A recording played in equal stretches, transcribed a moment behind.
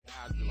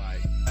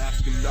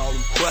all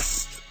them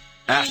questions.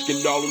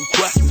 Asking all them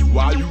questions.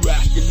 Why you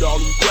asking all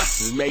them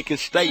questions? Making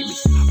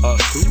statements.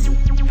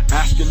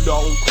 Asking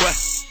all them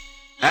questions.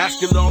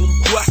 Asking all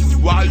them questions.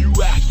 Why you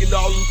asking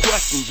all them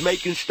questions?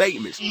 Making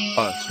statements.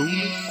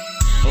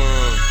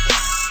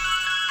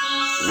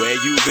 Where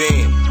you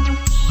been?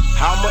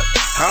 How much?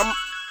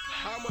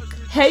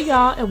 Hey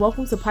y'all, and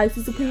welcome to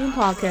Pisces Opinion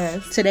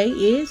Podcast. Today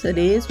it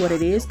is what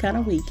it is kind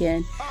of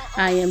weekend.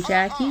 I am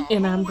Jackie.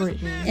 And I'm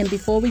Brittany. And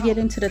before we get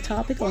into the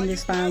topic on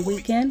this fine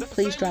weekend,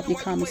 please drop your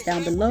comments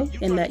down below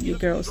and let your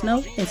girls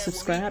know, and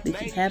subscribe if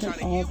you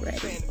haven't already.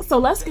 So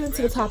let's get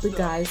into the topic,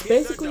 guys.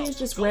 Basically, it's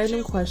just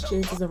random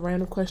questions. It's a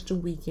random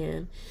question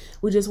weekend.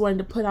 We just wanted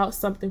to put out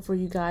something for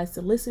you guys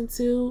to listen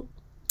to,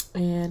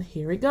 and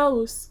here it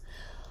goes.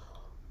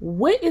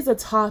 What is a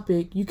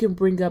topic you can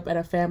bring up at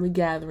a family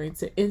gathering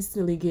to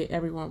instantly get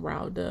everyone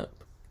riled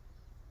up?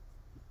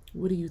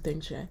 What do you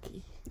think,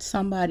 Jackie?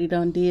 Somebody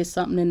done did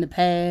something in the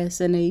past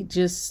and they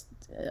just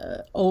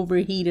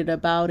overheated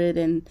about it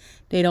and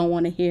they don't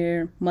want to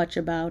hear much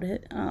about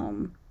it.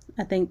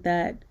 I think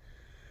that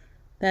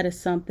is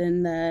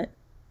something that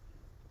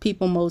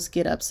people most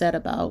get upset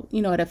about,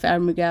 at a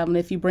family gathering.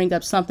 If you bring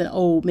up something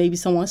old, maybe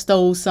someone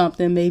stole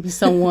something, maybe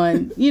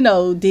someone,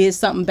 did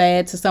something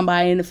bad to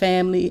somebody in the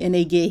family and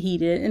they get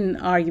heated, and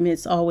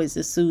arguments always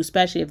ensue,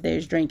 especially if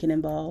there's drinking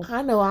involved.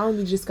 I know I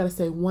only just got to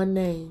say one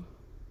name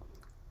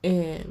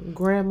and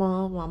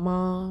grandma, my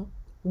mom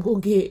will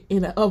get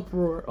in an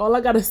uproar. All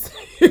I got to say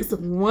is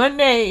one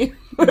name.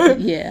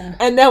 Yeah.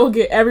 And that will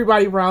get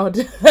everybody riled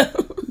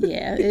up.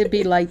 Yeah, it'd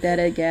be like that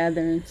at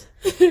gatherings.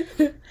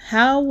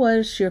 How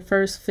was your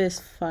first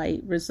fist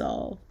fight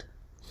resolved?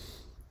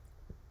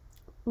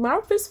 My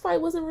fist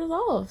fight wasn't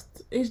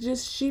resolved. It's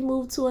just she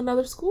moved to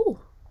another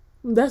school.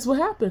 That's what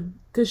happened.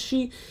 Because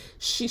she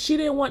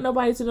didn't want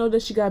nobody to know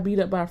that she got beat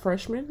up by a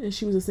freshman and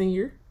she was a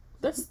senior.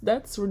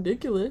 That's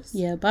ridiculous.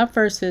 Yeah, my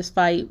first fist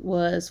fight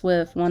was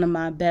with one of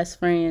my best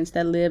friends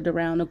that lived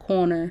around the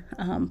corner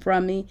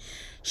from me.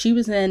 She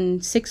was in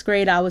 6th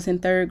grade. I was in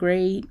 3rd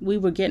grade. We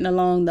were getting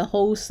along the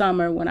whole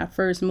summer when I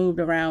first moved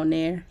around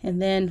there.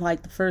 And then,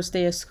 like, the first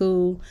day of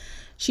school,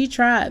 she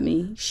tried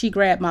me. She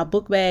grabbed my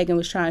book bag and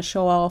was trying to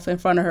show off in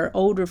front of her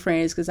older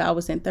friends because I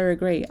was in 3rd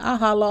grade. I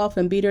holler off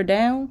and beat her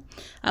down.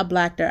 I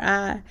blacked her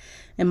eye.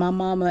 And my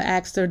mama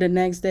asked her the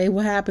next day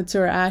what happened to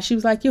her eye. She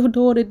was like, your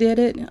daughter did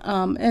it.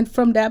 And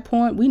from that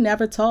point, we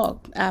never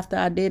talked after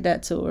I did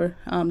that to her.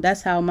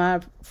 That's how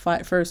my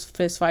first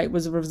fist fight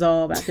was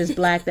resolved. I just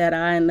blacked that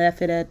eye and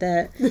left it at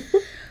that.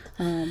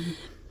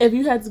 If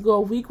you had to go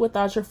a week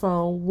without your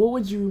phone, what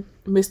would you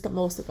miss the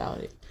most about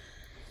it?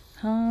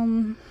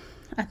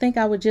 I think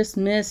I would just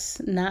miss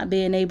not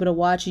being able to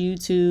watch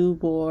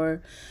YouTube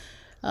or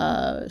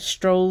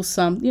stroll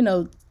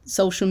some,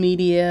 social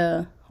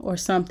media or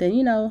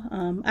something.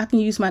 I can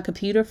use my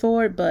computer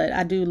for it, but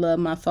I do love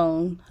my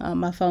phone.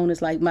 My phone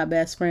is like my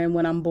best friend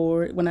when I'm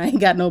bored, when I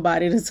ain't got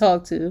nobody to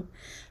talk to.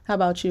 How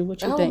about you?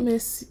 What you think? I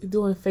miss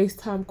doing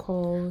FaceTime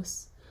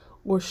calls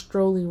or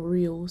strolling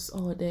reels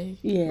all day.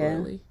 Yeah.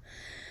 Really.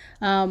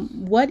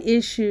 What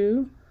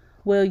issue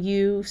will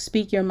you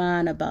speak your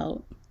mind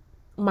about?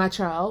 My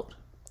child.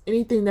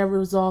 Anything that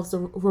revolves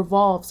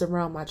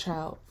around my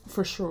child,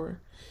 for sure.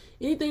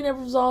 Anything that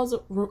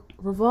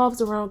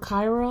revolves around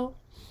Cairo,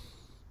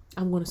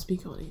 I'm going to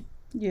speak on it.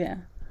 Yeah,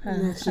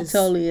 I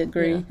totally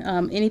agree.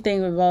 Yeah.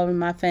 Anything involving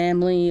my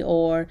family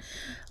or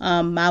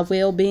my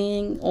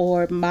well-being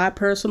or my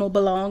personal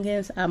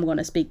belongings, I'm going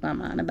to speak my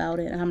mind about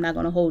it. I'm not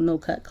going to hold no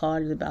cut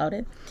cards about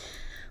it.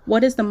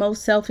 What is the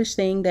most selfish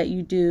thing that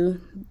you do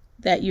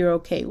that you're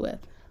okay with?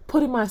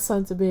 Putting my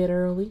son to bed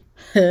early.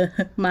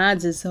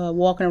 Mine's is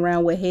walking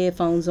around with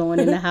headphones on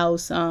in the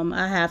house.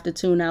 I have to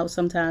tune out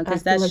sometimes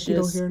because that's like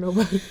just. You don't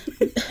hear nobody.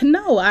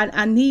 No,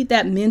 I need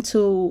that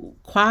mental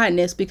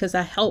quietness because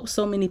I help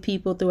so many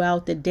people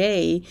throughout the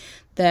day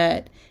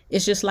that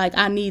it's just like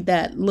I need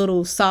that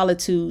little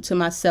solitude to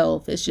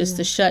myself. It's just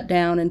to shut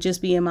down and just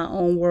be in my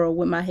own world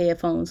with my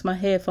headphones. My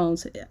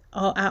headphones,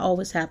 I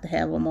always have to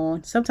have them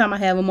on. Sometimes I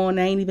have them on and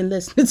I ain't even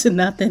listening to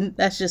nothing.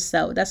 That's the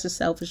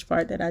selfish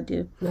part that I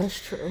do. That's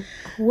true.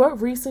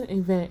 What recent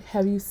event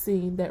have you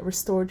seen that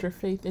restored your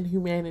faith in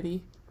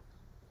humanity?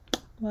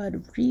 What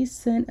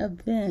recent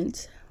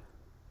event?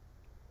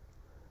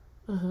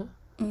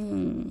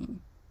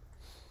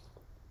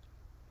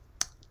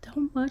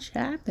 Don't much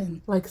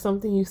happen. Like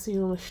something you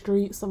seen on the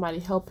street, somebody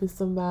helping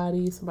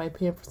somebody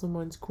paying for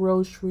someone's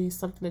groceries,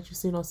 something that you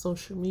seen on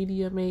social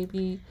media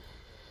maybe.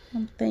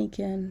 I'm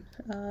thinking,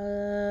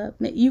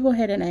 you go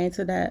ahead and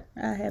answer that.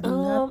 I have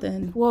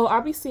nothing. Well,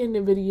 I'll be seeing the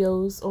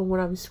videos on when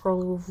I be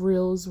scrolling with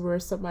reels where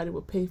somebody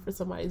would pay for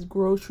somebody's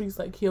groceries.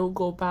 Like he'll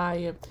go by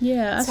and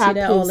I see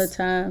that all the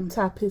time.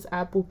 Tap his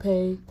Apple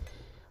Pay.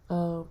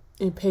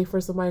 and pay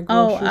for somebody's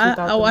groceries without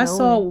them I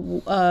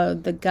knowing. saw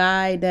the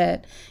guy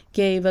that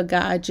gave a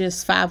guy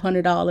just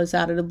 $500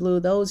 out of the blue.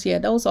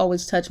 Those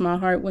always touch my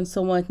heart when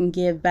someone can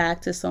give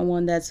back to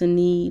someone that's in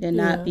need and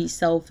not be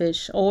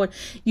selfish. Or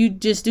you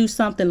just do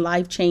something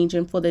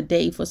life-changing for the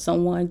day for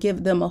someone,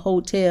 give them a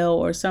hotel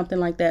or something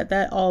like that.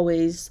 That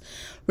always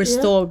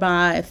restored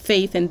my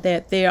faith in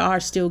that there are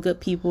still good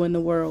people in the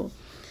world.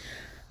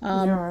 There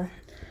are.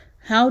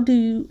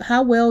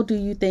 How well do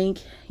you think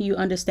you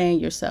understand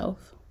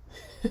yourself?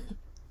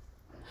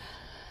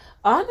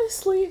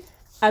 Honestly,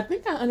 I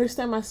think I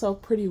understand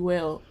myself pretty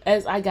well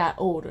as I got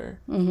older.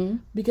 Mm-hmm.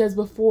 Because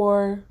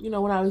before,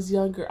 when I was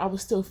younger, I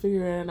was still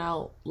figuring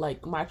out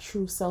like my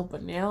true self.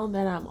 But now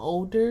that I'm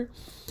older,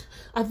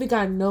 I think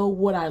I know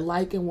what I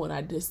like and what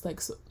I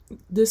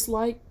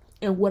dislike,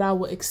 and what I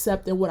will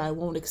accept and what I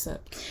won't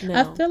accept now.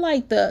 I feel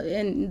like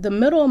in the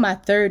middle of my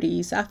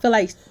 30s, I feel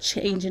like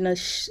changing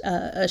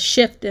a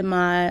shift in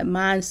my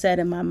mindset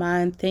and my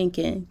mind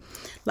thinking.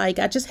 Like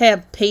I just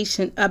have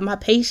my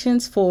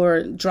patience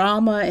for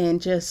drama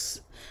and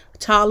just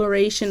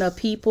toleration of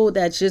people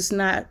that's just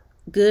not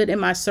good in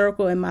my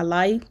circle, in my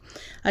life.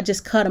 I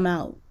just cut them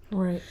out.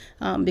 Right.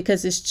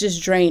 Because it's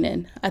just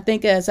draining. I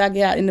think as I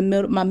got in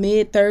my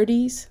mid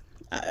 30s,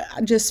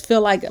 I just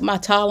feel like my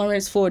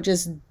tolerance for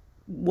just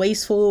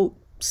wasteful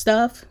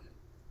stuff,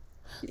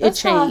 That's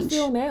it changed. how I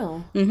feel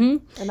now.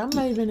 Mm-hmm. And I'm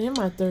not even in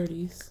my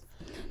 30s.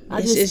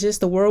 It's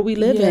just the world we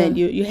live in.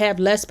 You have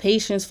less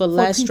patience for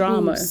less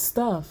drama.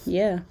 Stuff.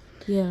 Yeah.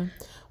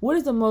 What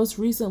is the most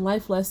recent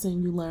life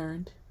lesson you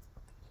learned?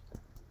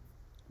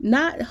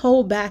 Not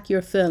hold back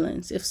your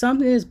feelings. If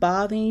something is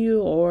bothering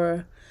you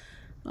or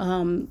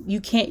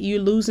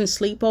you're losing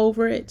sleep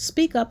over it,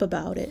 speak up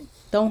about it.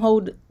 Don't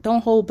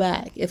hold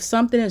back. If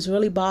something is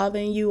really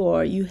bothering you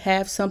or you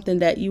have something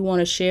that you want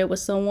to share with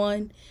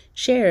someone,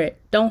 share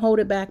it. Don't hold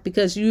it back,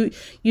 because you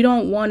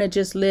don't want to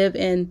just live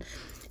in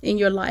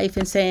your life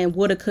and saying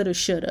woulda, coulda,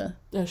 shoulda.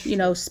 That's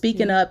true.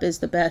 Speaking up is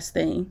the best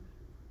thing.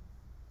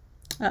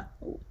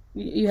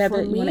 You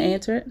want to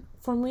answer it?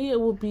 For me, it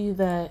will be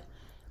that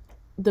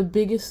the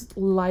biggest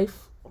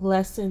life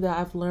lesson that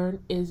I've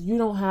learned is you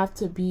don't have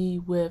to be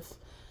with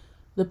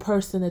the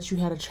person that you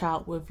had a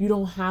child with. You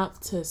don't have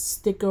to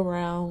stick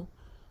around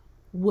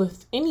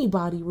with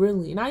anybody,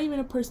 really. Not even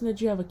a person that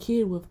you have a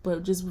kid with,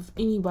 but just with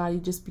anybody,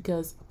 just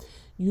because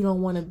you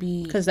don't want to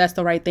be... Because that's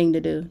the right thing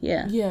to do,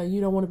 yeah. Yeah, you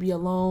don't want to be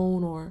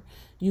alone, or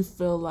you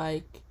feel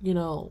like,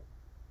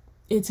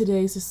 in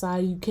today's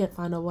society, you can't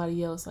find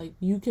nobody else. Like,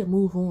 you can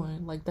move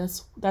on. Like,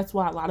 that's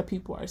why a lot of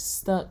people are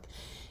stuck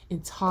in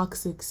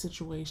toxic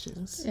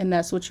situations. And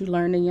that's what you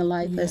learned in your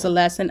life as a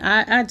lesson.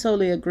 I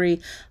totally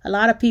agree. A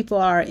lot of people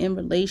are in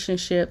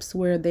relationships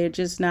where they're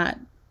just not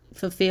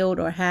fulfilled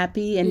or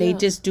happy, and they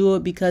just do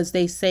it because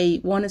they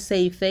want to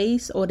save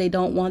face, or they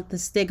don't want the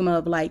stigma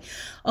of like,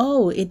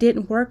 oh, it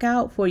didn't work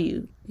out for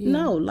you.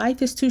 No,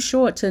 life is too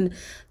short to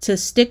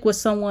stick with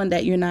someone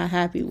that you're not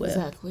happy with.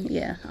 Exactly.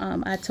 Yeah,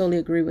 I totally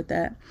agree with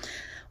that.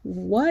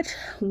 What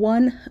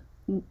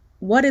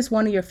is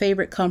one of your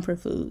favorite comfort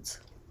foods?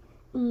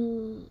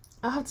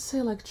 I have to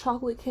say, like,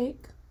 chocolate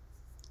cake.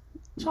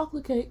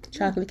 Chocolate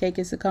cake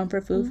Is a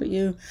comfort food for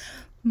you.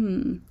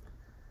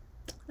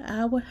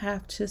 I would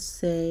have to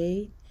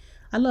say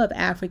I love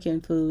African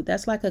food.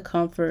 That's like a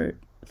comfort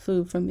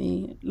food for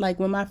me. Like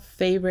when my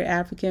favorite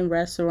African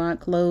restaurant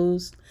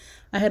closed,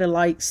 I had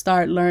to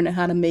start learning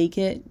how to make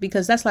it,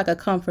 because that's like a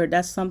comfort.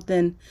 That's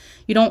something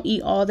you don't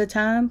eat all the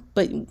time,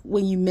 but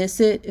when you miss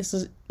it, it's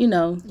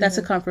that's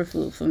a comfort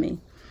food for me.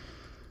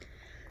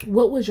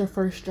 What was your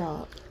first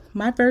job?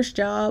 My first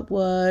job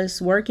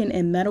was working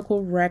in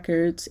medical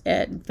records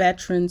at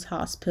Veterans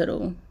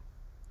Hospital.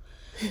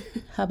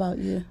 How about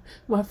you?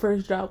 My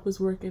first job was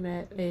working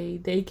at a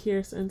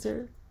daycare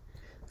center.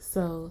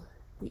 So,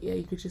 yeah,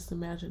 you could just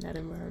imagine that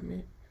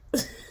environment.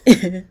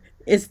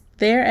 Is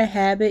there a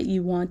habit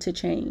you want to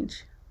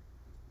change?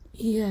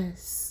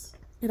 Yes,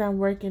 and I'm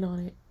working on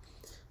it.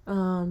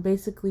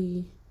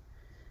 Basically,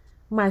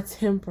 my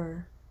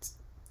temper.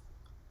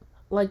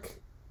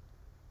 Like,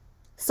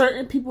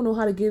 certain people know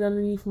how to get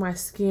underneath my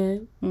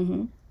skin,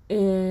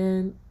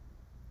 and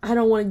I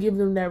don't want to give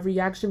them that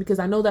reaction, because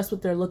I know that's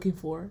what they're looking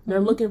for. They're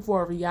looking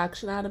for a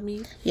reaction out of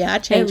me. Yeah, I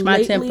changed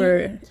my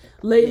temper.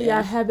 Lately,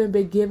 I haven't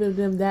been giving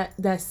them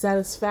that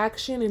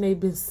satisfaction, and they've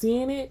been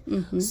seeing it.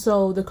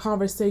 So the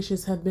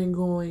conversations have been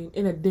going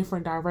in a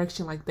different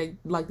direction. Like they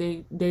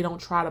don't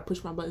try to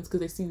push my buttons, because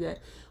they see that,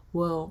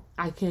 well,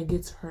 I can't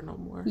get to her no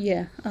more.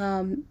 Yeah.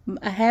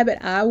 A habit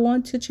I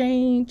want to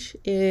change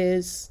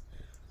is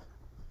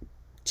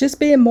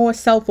just being more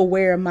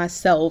self-aware of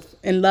myself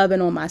and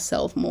loving on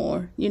myself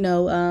more.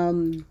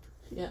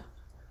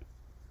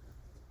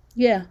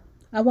 Yeah,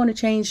 I want to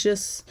change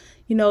just,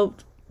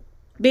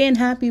 being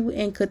happy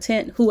and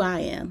content who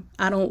I am.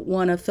 I don't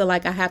want to feel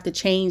like I have to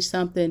change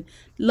something.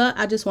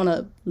 I just want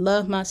to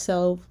love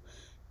myself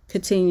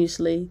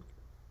continuously.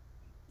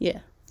 Yeah,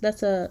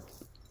 that's a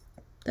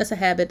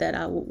habit that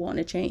I would want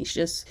to change.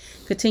 Just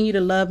continue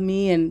to love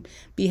me and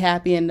be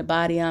happy in the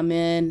body I'm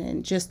in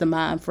and just the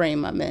mind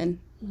frame I'm in.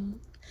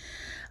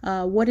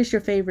 What is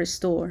your favorite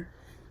store?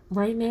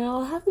 Right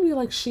now, I have to be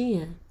like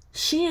Shein.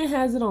 Shein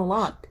has it on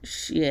lock.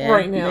 Yeah,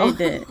 right now.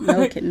 They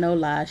no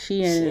lie.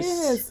 Shein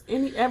has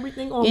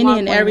everything on any lock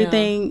and right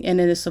everything, now.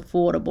 and it is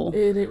affordable.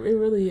 It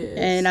really is.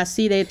 And I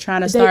see they're trying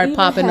to They start even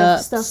popping have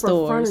up stuff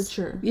stores.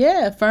 For furniture.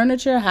 Yeah,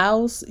 furniture,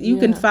 house. You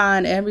can Yeah.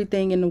 find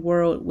everything in the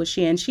world with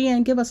Shein.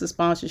 Shein, give us a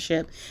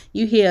sponsorship.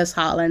 You hear us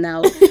hollering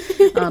out.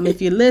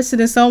 If you listen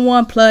to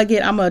someone, plug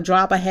it. I'm gonna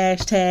drop a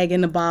hashtag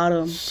in the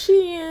bottom.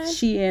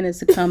 Shein is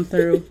to come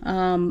through.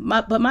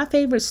 But my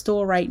favorite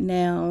store right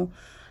now,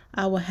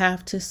 I would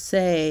have to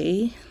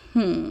say,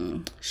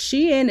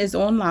 Shein is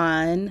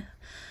online,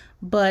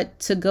 but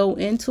to go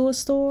into a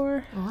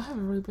store. Oh, I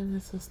haven't really been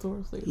into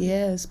stores lately.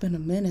 Yeah, it's been a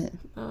minute.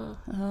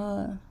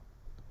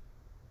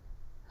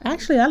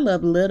 Actually, I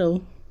love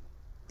Little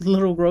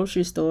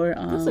grocery store.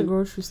 It's a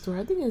grocery store.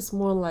 I think it's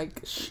more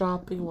like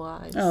shopping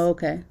wise. Oh,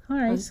 okay. All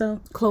right. Like so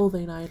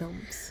clothing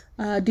items.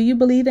 Do you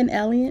believe in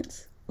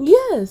aliens?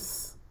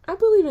 Yes, I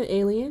believe in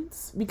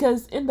aliens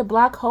because in the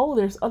black hole,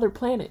 there's other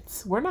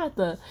planets. We're not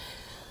the.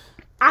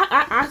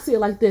 I see it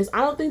like this. I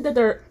don't think that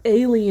they're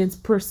aliens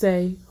per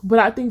se, but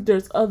I think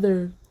there's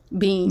other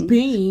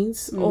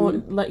beings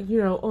on, like,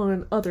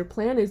 on other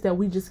planets that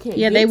we just can't.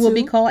 Yeah, get they will to.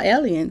 be called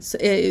aliens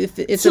if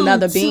it's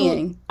another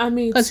being. I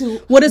mean,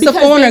 what is the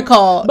foreigner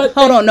called?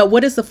 Hold on, no.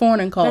 What is the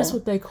foreigner called? That's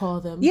what they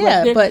call them.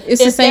 Yeah, but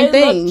it's the same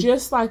thing. Look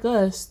just like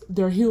us,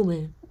 they're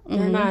human.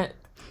 They're not.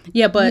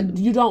 Yeah, but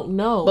you don't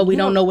know. But we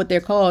don't know what they're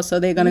called,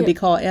 so they're gonna be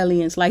called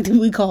aliens, like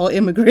we call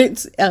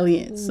immigrants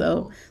aliens.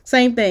 So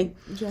same thing.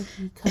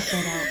 Jackie, cut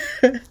that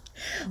out.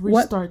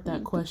 Restart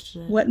that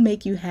question. What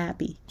make you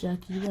happy?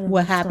 Jackie, you gotta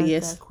what restart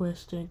happiest? that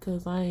question,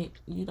 because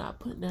you not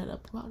putting that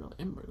up about no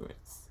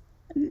immigrants.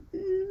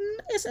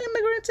 It's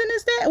immigrants and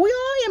it's that. We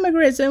all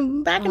immigrants,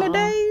 and back in the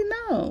day,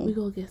 no. We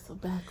gonna get some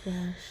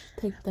backlash.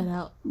 Take that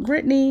out.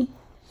 Brittany,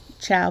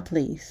 child,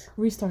 please.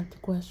 Restart the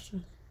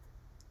question.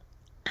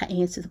 I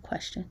answered the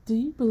question. Do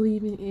you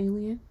believe in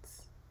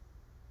aliens?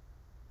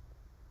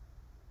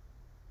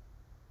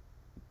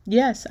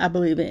 Yes, I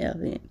believe in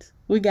aliens.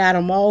 We got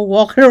them all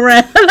walking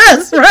around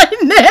us right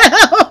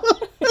now.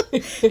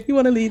 You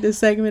want to lead this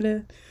segment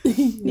in?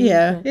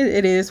 Yeah,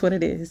 it is what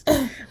it is.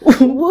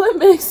 What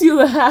makes you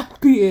the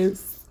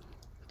happiest?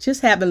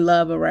 Just having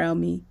love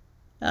around me.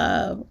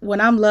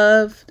 When I'm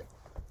loved,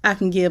 I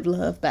can give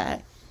love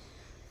back.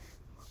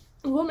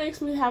 What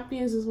makes me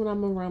happiest is when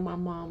I'm around my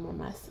mom or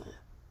my son.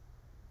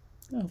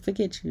 Oh,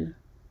 forget you.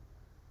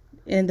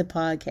 End the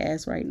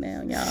podcast right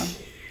now, y'all.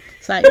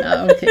 It's like,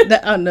 no, okay.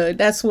 No,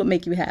 that's what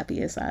make you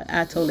happiest.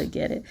 I totally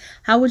get it.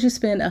 How would you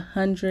spend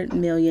 $100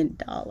 million?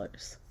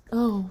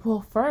 Oh,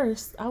 well,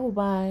 first, I will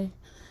buy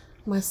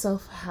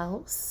myself a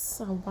house.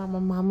 I will buy my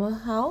mama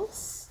a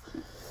house.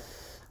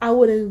 I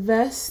would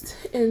invest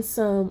in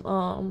some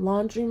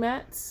laundry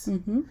mats.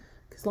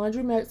 Because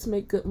laundry mats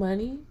make good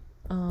money.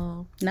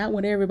 Not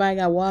when everybody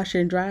got washer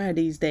and dryer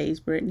these days,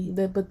 Brittany.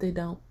 But they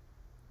don't.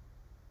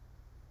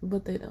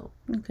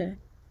 Okay.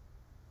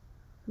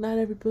 Not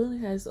every building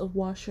has a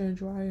washer and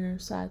dryer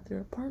inside their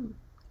apartment.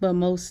 But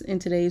most in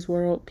today's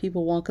world,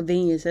 people want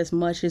convenience as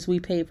much as we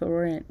pay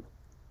for rent.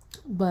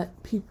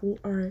 But people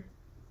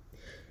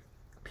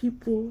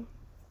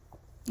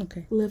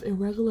okay. live in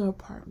regular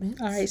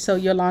apartments. All right, so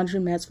your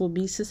laundromats will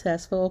be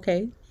successful,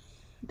 okay?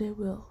 They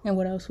will. And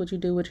what else would you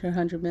do with your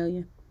 $100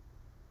 million?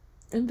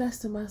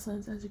 Invest in my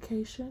son's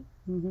education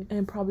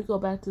and probably go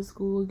back to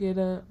school, get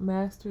a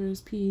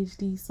master's,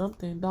 PhD,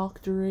 something,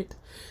 doctorate,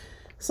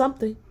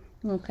 something.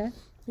 Okay.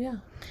 Yeah.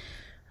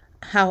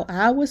 How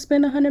I would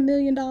spend $100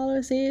 million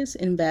is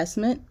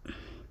investment.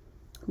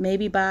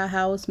 Maybe buy a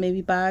house,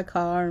 maybe buy a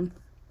car.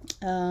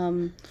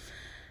 I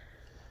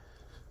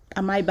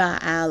might buy an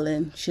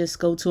island. Just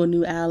go to a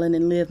new island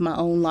and live my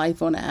own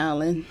life on the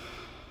island.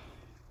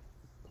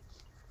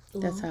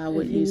 That's how I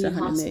would use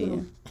 $100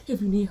 million.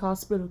 If you need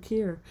hospital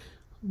care,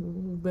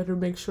 better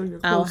make sure you're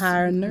close. I'll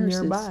hire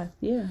nurses. Nearby.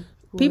 Yeah.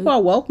 People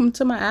are welcome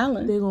to my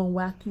island. They're going to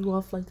whack you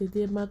off like they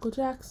did Michael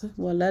Jackson.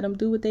 Well, let them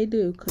do what they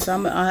do. Because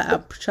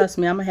trust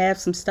me, I'm going to have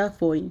some stuff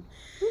for you.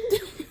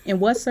 In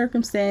what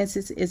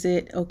circumstances is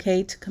it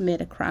okay to commit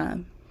a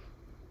crime?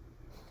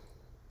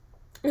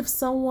 If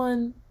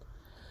someone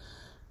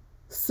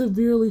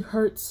severely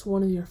hurts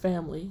one of your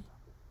family,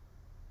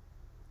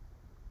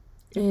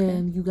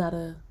 and you got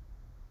to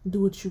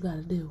do what you got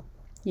to do.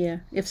 Yeah.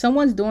 If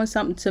someone's doing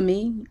something to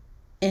me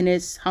and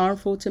it's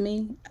harmful to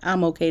me,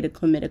 I'm okay to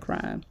commit a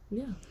crime.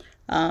 Yeah.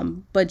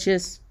 But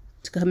just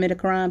to commit a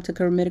crime,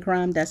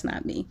 that's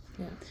not me.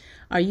 Yeah.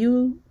 Are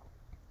you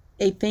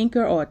a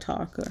thinker or a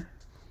talker?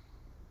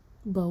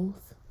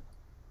 Both.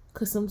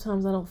 Because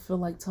sometimes I don't feel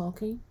like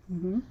talking.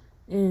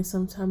 And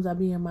sometimes I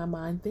be in my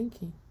mind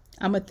thinking.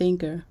 I'm a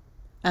thinker.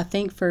 I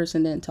think first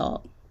and then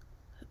talk.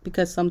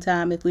 Because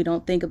sometimes if we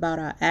don't think about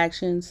our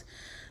actions,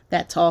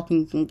 that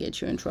talking can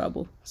get you in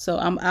trouble. So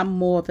I'm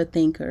more of a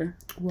thinker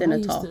than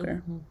a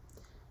talker.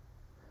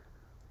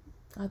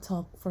 I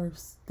talk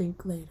first,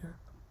 think later.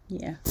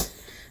 Yeah.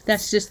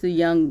 That's just the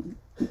youngness.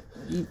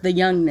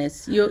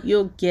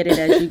 You'll get it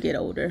as you get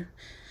older.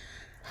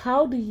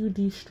 How do you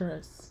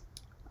de-stress?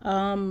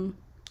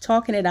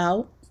 Talking it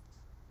out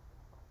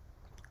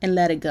and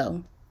let it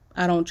go.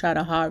 I don't try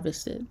to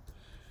harvest it.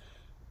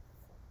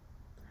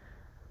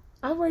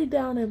 I write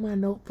down in my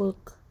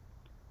notebook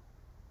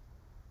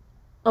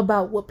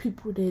about what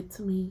people did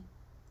to me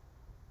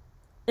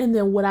and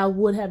then what I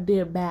would have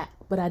did back,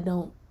 but I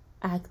don't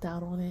act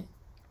out on it.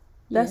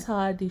 That's how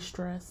I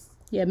de-stress.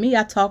 Yeah, me,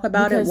 I talk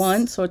about it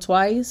once or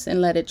twice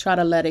and let it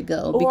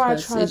go. Or I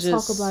try to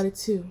talk about it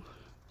too.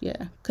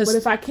 Yeah. But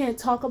if I can't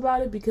talk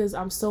about it because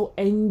I'm so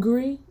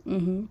angry,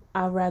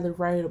 I'd rather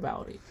write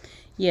about it.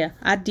 Yeah,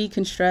 I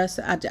deconstruct.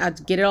 I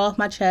get it off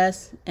my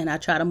chest and I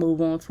try to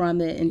move on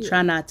from it and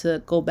try not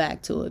to go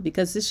back to it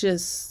because it's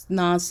just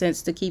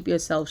nonsense to keep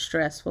yourself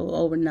stressful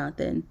over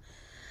nothing.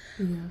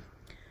 Yeah.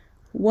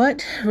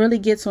 What really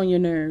gets on your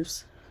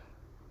nerves?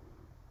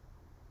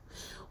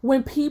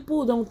 When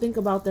people don't think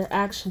about their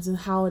actions and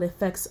how it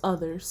affects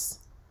others,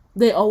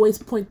 they always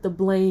point the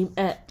blame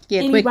at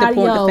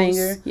anybody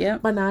else,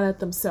 but not at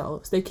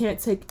themselves. They can't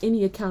take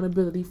any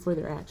accountability for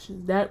their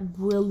actions. That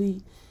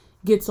really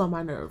gets on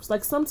my nerves.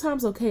 Like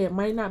sometimes, okay, it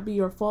might not be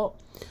your fault,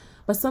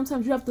 but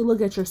sometimes you have to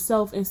look at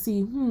yourself and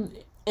see,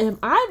 am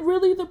I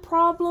really the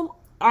problem?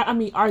 I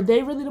mean, are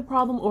they really the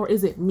problem or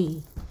is it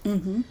me?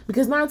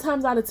 Because 9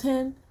 times out of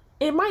 10,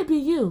 it might be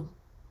you.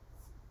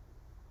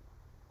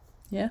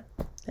 Yeah,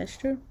 that's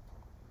true.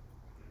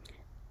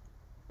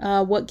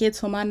 What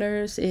gets on my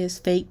nerves is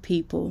fake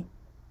people.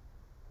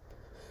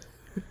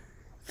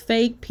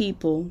 Fake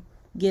people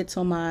gets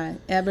on my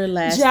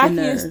everlasting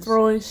nerves. Jackie is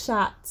throwing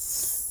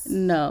shots.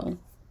 No.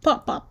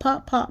 Pop, pop,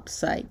 pop, pop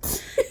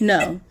site.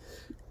 No.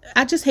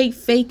 I just hate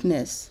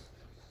fakeness.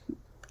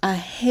 I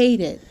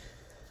hate it.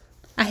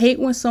 I hate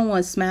when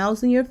someone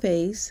smiles in your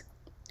face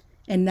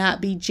and not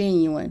be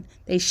genuine.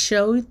 They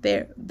show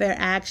their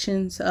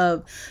actions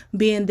of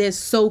being this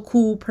so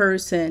cool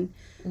person,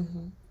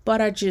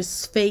 but are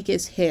just fake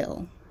as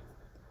hell.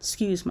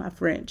 Excuse my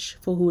French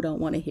for who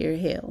don't want to hear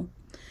hell.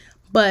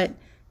 But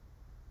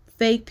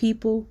fake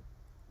people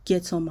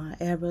gets on my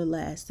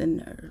everlasting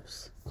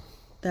nerves.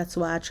 That's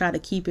why I try to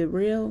keep it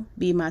real,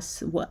 be my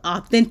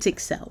authentic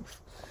self,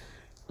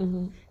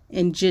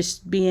 and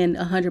just being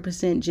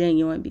 100%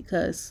 genuine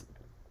because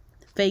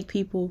fake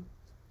people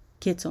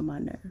gets on my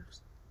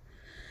nerves.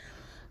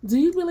 Do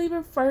you believe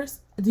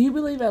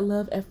at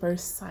love at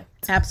first sight?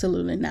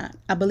 Absolutely not.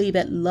 I believe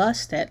at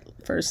lust at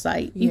first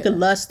sight. You can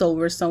lust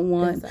over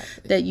someone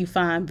that you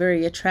find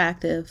very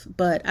attractive,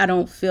 but I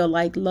don't feel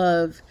like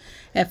love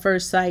at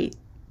first sight.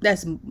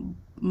 That's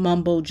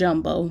mumbo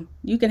jumbo.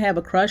 You can have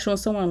a crush on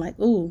someone like,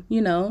 ooh,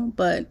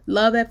 but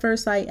love at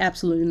first sight,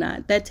 absolutely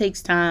not. That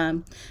takes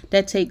time.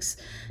 That takes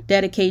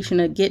dedication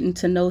of getting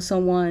to know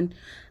someone,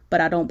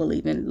 but I don't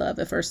believe in love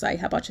at first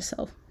sight. How about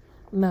yourself?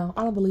 No,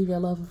 I don't believe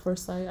in love at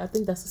first sight. I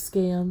think that's a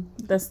scam.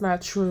 That's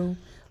not true.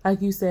 Like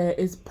you said,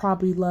 it's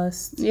probably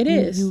lust. It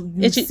is.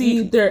 You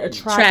see their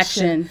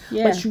attraction,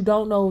 but you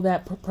don't know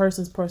that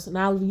person's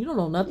personality. You don't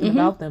know nothing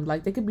about them.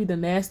 Like they could be the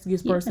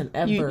nastiest person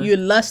ever. You're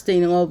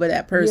lusting over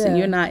that person.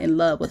 You're not in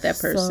love with that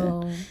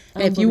person.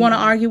 And if you want to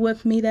argue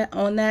with me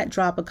on that,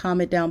 drop a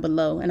comment down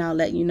below, and I'll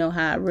let you know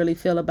how I really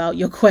feel about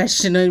your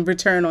question in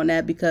return on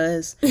that.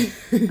 Because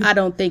I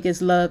don't think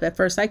it's love at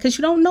first sight because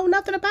you don't know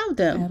nothing about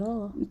them at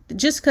all.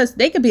 Just because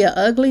they could be an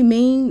ugly,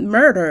 mean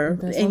murderer,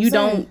 and you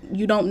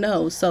don't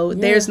know. So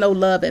there's no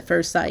love at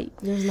first sight.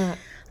 There's not.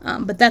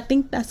 But I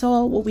think that's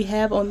all what we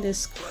have on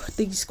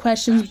these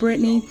questions,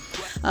 Brittany.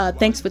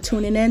 Thanks for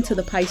tuning in to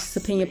the Pisces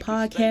Opinion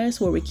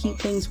Podcast, where we keep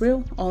things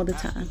real all the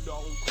time.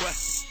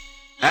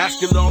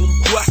 Asking all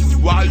them questions.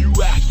 Why you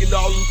asking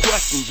all them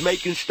questions?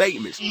 Making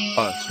statements. Where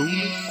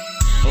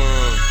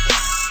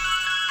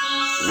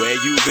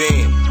you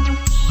been?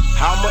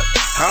 How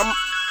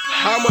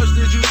much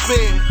did you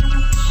spend?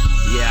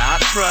 Yeah, I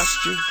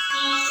trust you.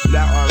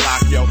 Now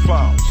unlock your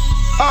phone.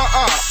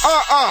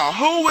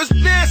 Who is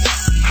this?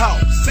 How?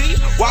 See?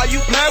 Why you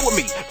playing with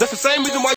me? That's the same reason why